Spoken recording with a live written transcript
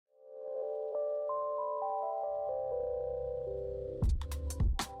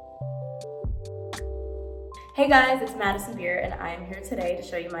Hey guys, it's Madison and I am here today to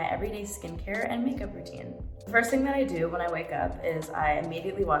show you my everyday skincare and makeup routine. The first thing that I do when I wake up is I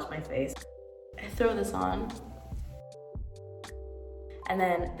immediately wash my face. I throw this on, and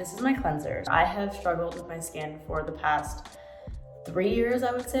then this is my cleanser. I have struggled with my skin for the past 3 years,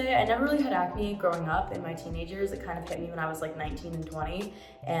 I would say. I never really had acne growing up. In my teenage years, it kind of hit me when I was like 19 and 20,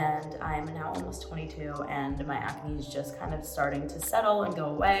 and I'm now almost 22, and my acne is just kind of starting to settle and go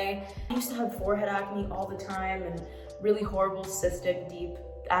away. I used to have forehead acne all the time and really horrible cystic deep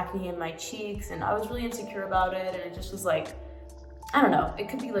acne in my cheeks, and I was really insecure about it, and it just was like, I don't know, it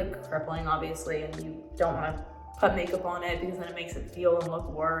could be like crippling obviously, and you don't want to put makeup on it because then it makes it feel and look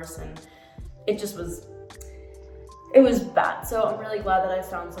worse, and it was bad. So I'm really glad that I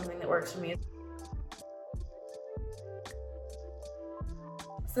found something that works for me.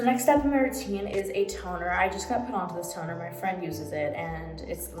 So the next step in my routine is a toner. I just got put onto this toner. My friend uses it, and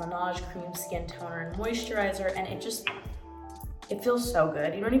it's the Laneige Cream Skin Toner and Moisturizer, and it feels so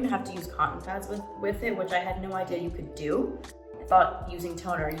good. You don't even have to use cotton pads with it, which I had no idea you could do. I thought using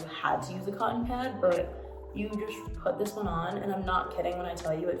toner, you had to use a cotton pad, but you just put this one on, and I'm not kidding when I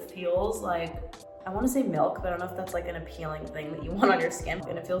tell you it feels like, I want to say milk, but I don't know if that's like an appealing thing that you want on your skin,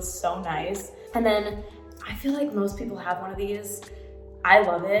 and it feels so nice. And then I feel like most people have one of these. I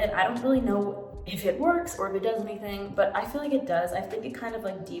love it. I don't really know if it works or if it does anything, but I feel like it does. I think it kind of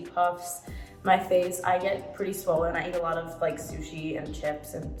like depuffs my face. I get pretty swollen. I eat a lot of like sushi and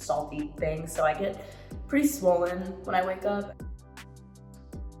chips and salty things, so I get pretty swollen when I wake up.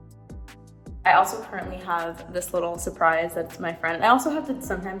 I also currently have this little surprise that's my friend. And I also have to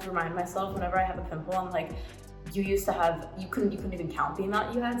sometimes remind myself whenever I have a pimple, I'm like, you couldn't even count the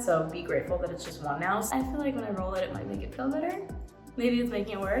amount you had, so be grateful that it's just one now. So I feel like when I roll it, it might make it feel better. Maybe it's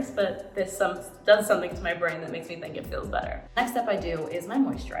making it worse, but this does something to my brain that makes me think it feels better. Next step I do is my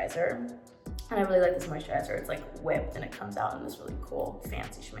moisturizer. And I really like this moisturizer. It's like whipped and it comes out in this really cool,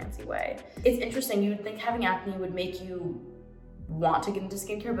 fancy schmancy way. It's interesting, you would think having acne would make you want to get into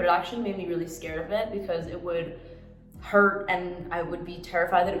skincare, but it actually made me really scared of it because it would hurt and I would be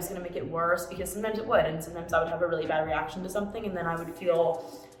terrified that it was gonna make it worse, because sometimes it would, and sometimes I would have a really bad reaction to something and then I would feel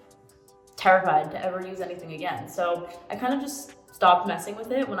terrified to ever use anything again. So I kind of just stopped messing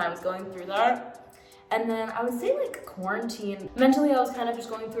with it when I was going through that. And then I would say like quarantine, mentally I was kind of just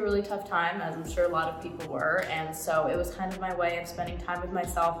going through a really tough time, as I'm sure a lot of people were, and so it was kind of my way of spending time with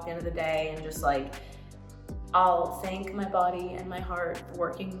myself at the end of the day, and just like, I'll thank my body and my heart for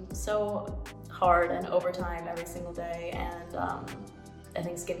working so hard and overtime every single day, and I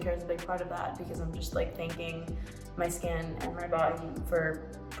think skincare is a big part of that, because I'm just like thanking my skin and my body for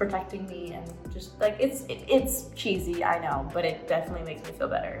protecting me, and just like, it's cheesy, I know, but it definitely makes me feel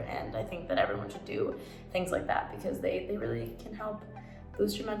better, and I think that everyone should do things like that because they really can help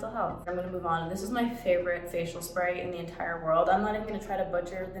boost your mental health. I'm gonna move on. This is my favorite facial spray in the entire world. I'm not even gonna try to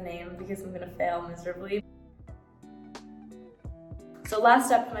butcher the name because I'm gonna fail miserably. So last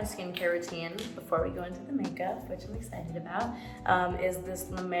step in my skincare routine before we go into the makeup, which I'm excited about, is this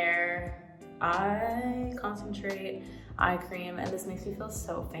La Mer Eye Concentrate Eye Cream. And this makes me feel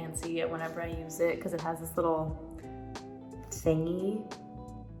so fancy whenever I use it because it has this little thingy.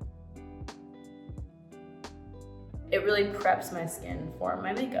 It really preps my skin for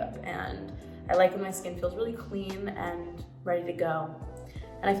my makeup, and I like when my skin feels really clean and ready to go.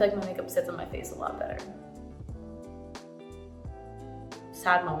 And I feel like my makeup sits on my face a lot better.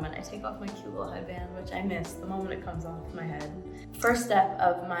 Sad moment, I take off my cute little headband, which I miss the moment it comes off my head. First step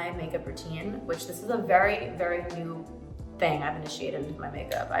of my makeup routine, which this is a very, very new thing I've initiated with my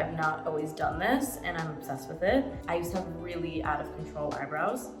makeup. I've not always done this, and I'm obsessed with it. I used to have really out of control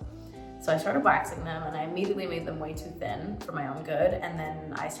eyebrows. So I started waxing them, and I immediately made them way too thin for my own good, and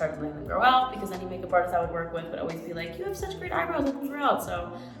then I started letting them grow out because any makeup artist I would work with would always be like, you have such great eyebrows, let them grow out.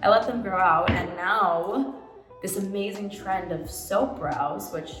 So I let them grow out, and now this amazing trend of soap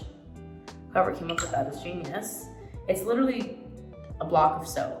brows, which whoever came up with that is genius. It's literally a block of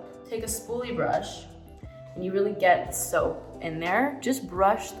soap. Take a spoolie brush and you really get soap in there. Just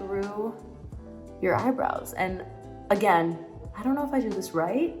brush through your eyebrows. And again, I don't know if I do this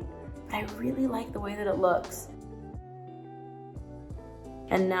right, but I really like the way that it looks.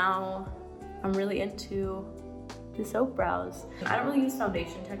 And now I'm really into the soap brows. I don't really use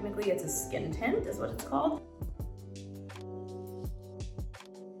foundation technically, it's a skin tint is what it's called.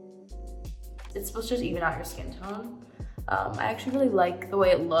 It's supposed to just even out your skin tone. I actually really like the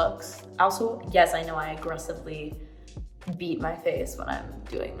way it looks. Also, yes, I know I aggressively beat my face when I'm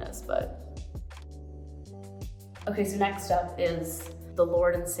doing this, but. Okay, so next up is the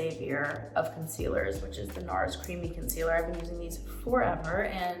Lord and Savior of concealers, which is the NARS Creamy Concealer. I've been using these forever,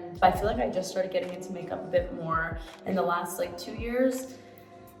 and I feel like I just started getting into makeup a bit more in the last like 2 years.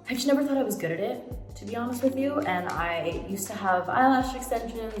 I just never thought I was good at it, to be honest with you. And I used to have eyelash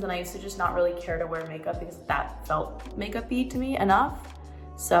extensions, and I used to just not really care to wear makeup because that felt makeup-y to me enough.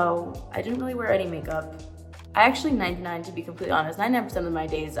 So I didn't really wear any makeup. I actually, 99, to be completely honest, 99% of my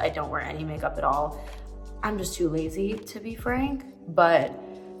days I don't wear any makeup at all. I'm just too lazy, to be frank. But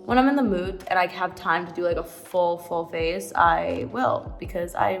when I'm in the mood and I have time to do like a full face, I will,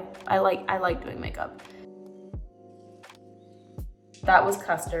 because I like doing makeup. That was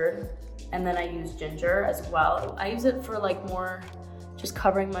custard, and then I use ginger as well. I use it for like more just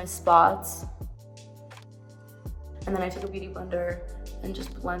covering my spots. And then I take a beauty blender and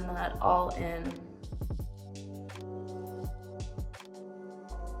just blend that all in.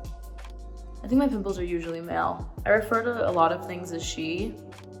 I think my pimples are usually male. I refer to a lot of things as she.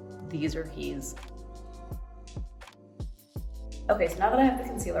 These are he's. Okay, so now that I have the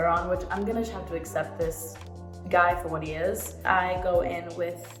concealer on, which I'm gonna just have to accept this guy for what he is, I go in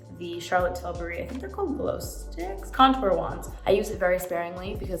with the Charlotte Tilbury, I think they're called glow sticks, contour wands. I use it very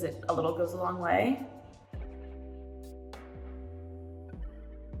sparingly because a little goes a long way.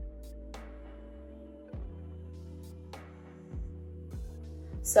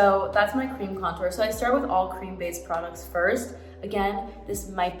 So that's my cream contour. So I start with all cream-based products first. Again, this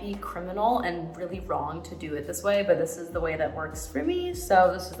might be criminal and really wrong to do it this way, but this is the way that works for me,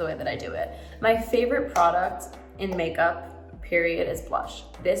 so this is the way that I do it. My favorite product in makeup, period, is blush.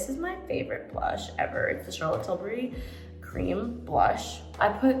 This is my favorite blush ever. It's the Charlotte Tilbury Cream Blush. I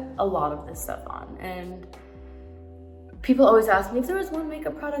put a lot of this stuff on, and people always ask me, if there was one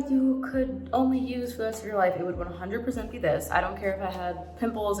makeup product you could only use for the rest of your life, it would 100% be this. I don't care if I had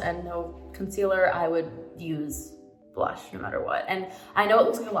pimples and no concealer, I would use blush no matter what. And I know it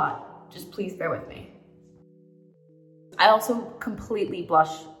looks like a lot, just please bear with me. I also completely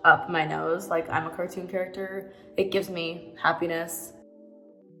blush up my nose like I'm a cartoon character. It gives me happiness.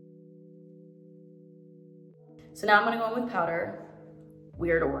 So now I'm gonna go in with powder.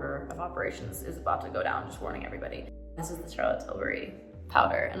 Weird order of operations is about to go down, just warning everybody. This is the Charlotte Tilbury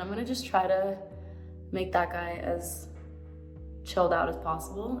powder, and I'm gonna just try to make that guy as chilled out as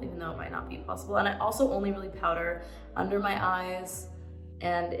possible, even though it might not be possible. And I also only really powder under my eyes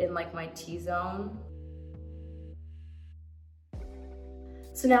and in like my T-zone.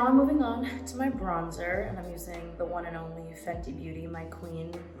 So now I'm moving on to my bronzer, and I'm using the one and only Fenty Beauty, my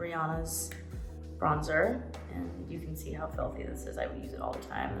queen, Rihanna's bronzer. And you can see how filthy this is. I would use it all the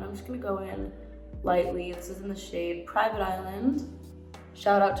time. And I'm just gonna go in lightly. This is in the shade Private Island.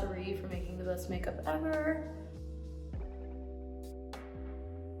 Shout out to Ree for making the best makeup ever.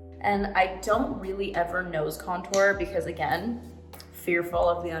 And I don't really ever nose contour because, again, fearful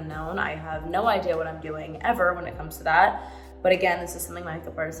of the unknown. I have no idea what I'm doing ever when it comes to that. But again, this is something my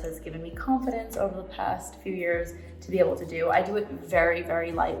makeup artist has given me confidence over the past few years to be able to do. I do it very,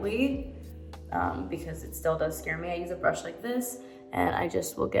 very lightly because it still does scare me. I use a brush like this, and I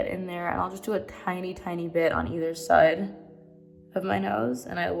just will get in there, and I'll just do a tiny, tiny bit on either side of my nose,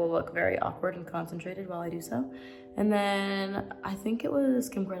 and I will look very awkward and concentrated while I do so. And then I think it was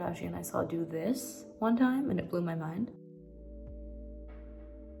Kim Kardashian I saw do this one time, and it blew my mind.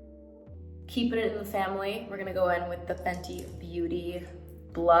 Keeping it in the family, we're gonna go in with the Fenty Beauty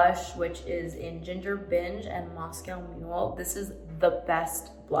blush, which is in Ginger Binge and Moscow Mule. This is the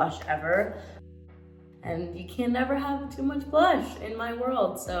best blush ever. And you can never have too much blush in my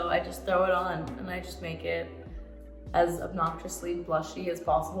world, so I just throw it on and I just make it as obnoxiously blushy as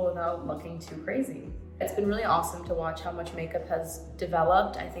possible without looking too crazy. It's been really awesome to watch how much makeup has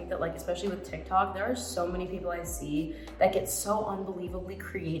developed. I think that, like, especially with TikTok, there are so many people I see that get so unbelievably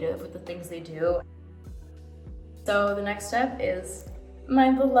creative with the things they do. So the next step is my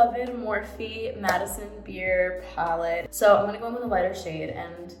beloved Morphe Madison Beer palette. So I'm gonna go in with a lighter shade,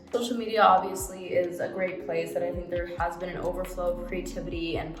 and social media obviously is a great place that I think there has been an overflow of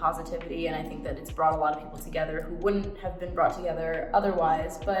creativity and positivity, and I think that it's brought a lot of people together who wouldn't have been brought together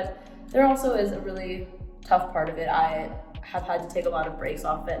otherwise. But there also is a really tough part of it. I have had to take a lot of breaks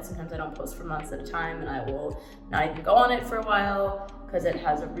off it. Sometimes I don't post for months at a time, and I will not even go on it for a while because it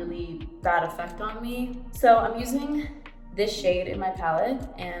has a really bad effect on me. So I'm using this shade in my palette,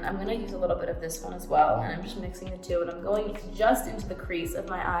 and I'm gonna use a little bit of this one as well, and I'm just mixing the two, and I'm going just into the crease of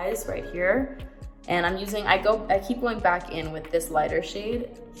my eyes right here, and I keep going back in with this lighter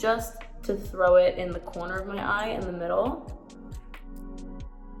shade just to throw it in the corner of my eye in the middle.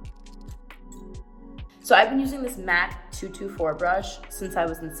 So I've been using this MAC 224 brush since I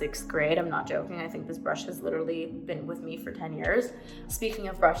was in 6th grade. I'm not joking. I think this brush has literally been with me for 10 years. Speaking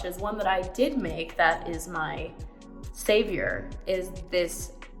of brushes, one that I did make that is my savior is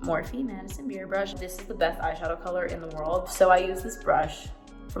this Morphe Madison Beer brush. This is the best eyeshadow color in the world. So I use this brush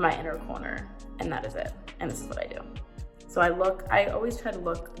for my inner corner, and that is it. And this is what I do. So I always try to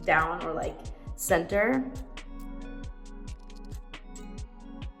look down or like center.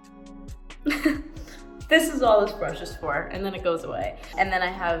 This is all this brush is for, and then it goes away. And then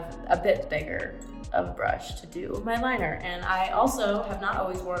I have a bit bigger of a brush to do my liner. And I also have not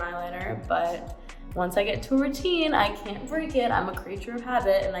always worn eyeliner, but once I get into a routine, I can't break it. I'm a creature of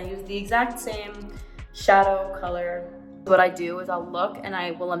habit, and I use the exact same shadow color. What I do is I'll look and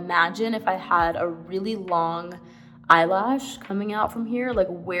I will imagine if I had a really long eyelash coming out from here, like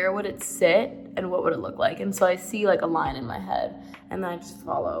where would it sit and what would it look like? And so I see like a line in my head, and then I just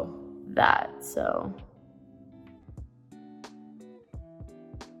follow that. So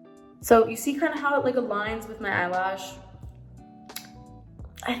you see kind of how it like aligns with my eyelash.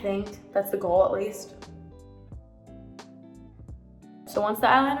 I think that's the goal, at least. So once the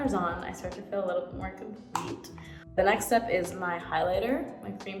eyeliner's on, I start to feel a little bit more complete. The next step is my highlighter,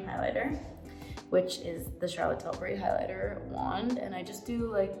 my cream highlighter, which is the Charlotte Tilbury highlighter wand. And I just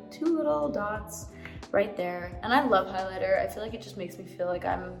do like 2 little dots right there. And I love highlighter. I feel like it just makes me feel like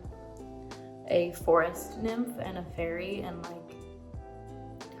I'm a forest nymph and a fairy, and like,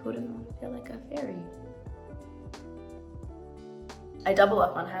 who doesn't want to feel like a fairy? I double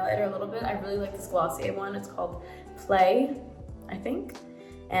up on highlighter a little bit. I really like this Glossier one. It's called Play, I think.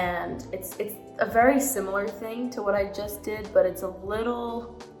 And it's a very similar thing to what I just did, but it's a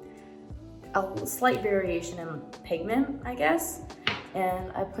slight variation in pigment, I guess.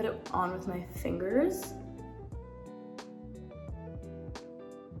 And I put it on with my fingers.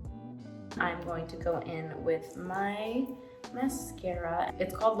 I'm going to go in with my mascara.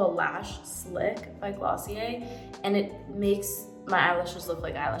 It's called the Lash Slick by Glossier, and it makes my eyelashes look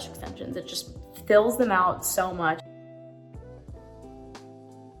like eyelash extensions. It just fills them out so much.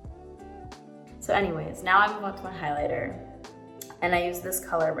 So anyways, now I move on to my highlighter, and I use this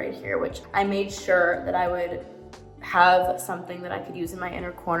color right here, which I made sure that I would have something that I could use in my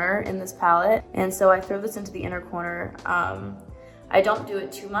inner corner in this palette. And so I throw this into the inner corner. I don't do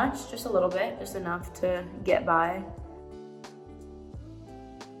it too much, just a little bit, just enough to get by.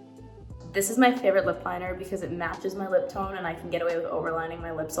 This is my favorite lip liner because it matches my lip tone, and I can get away with overlining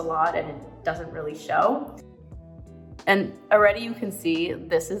my lips a lot and it doesn't really show. And already you can see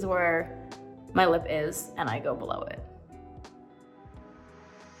this is where my lip is, and I go below it.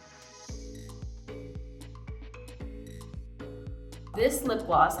 This lip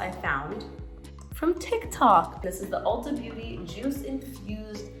gloss I found from TikTok. This is the Ulta Beauty Juice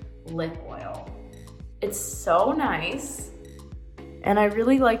Infused Lip Oil. It's so nice. And I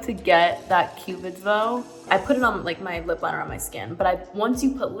really like to get that Cupid's bow. I put it on like my lip liner on my skin, but once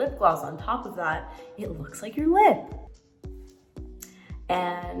you put lip gloss on top of that, it looks like your lip.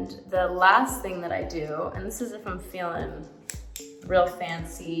 And the last thing that I do, and this is if I'm feeling real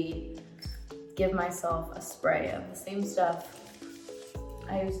fancy, give myself a spray of the same stuff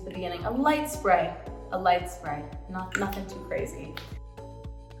I used at the beginning. A light spray, nothing too crazy.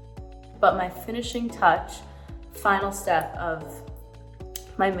 But my finishing touch, final step of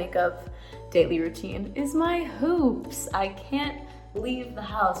my makeup daily routine is my hoops. I can't leave the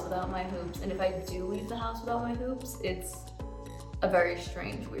house without my hoops. And if I do leave the house without my hoops, it's a very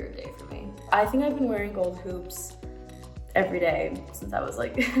strange, weird day for me. I think I've been wearing gold hoops every day since I was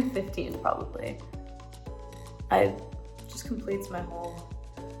like 15 probably. It just completes my whole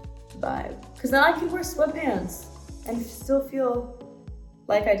vibe. Because then I can wear sweatpants and still feel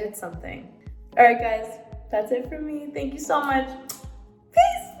like I did something. All right guys, that's it for me. Thank you so much.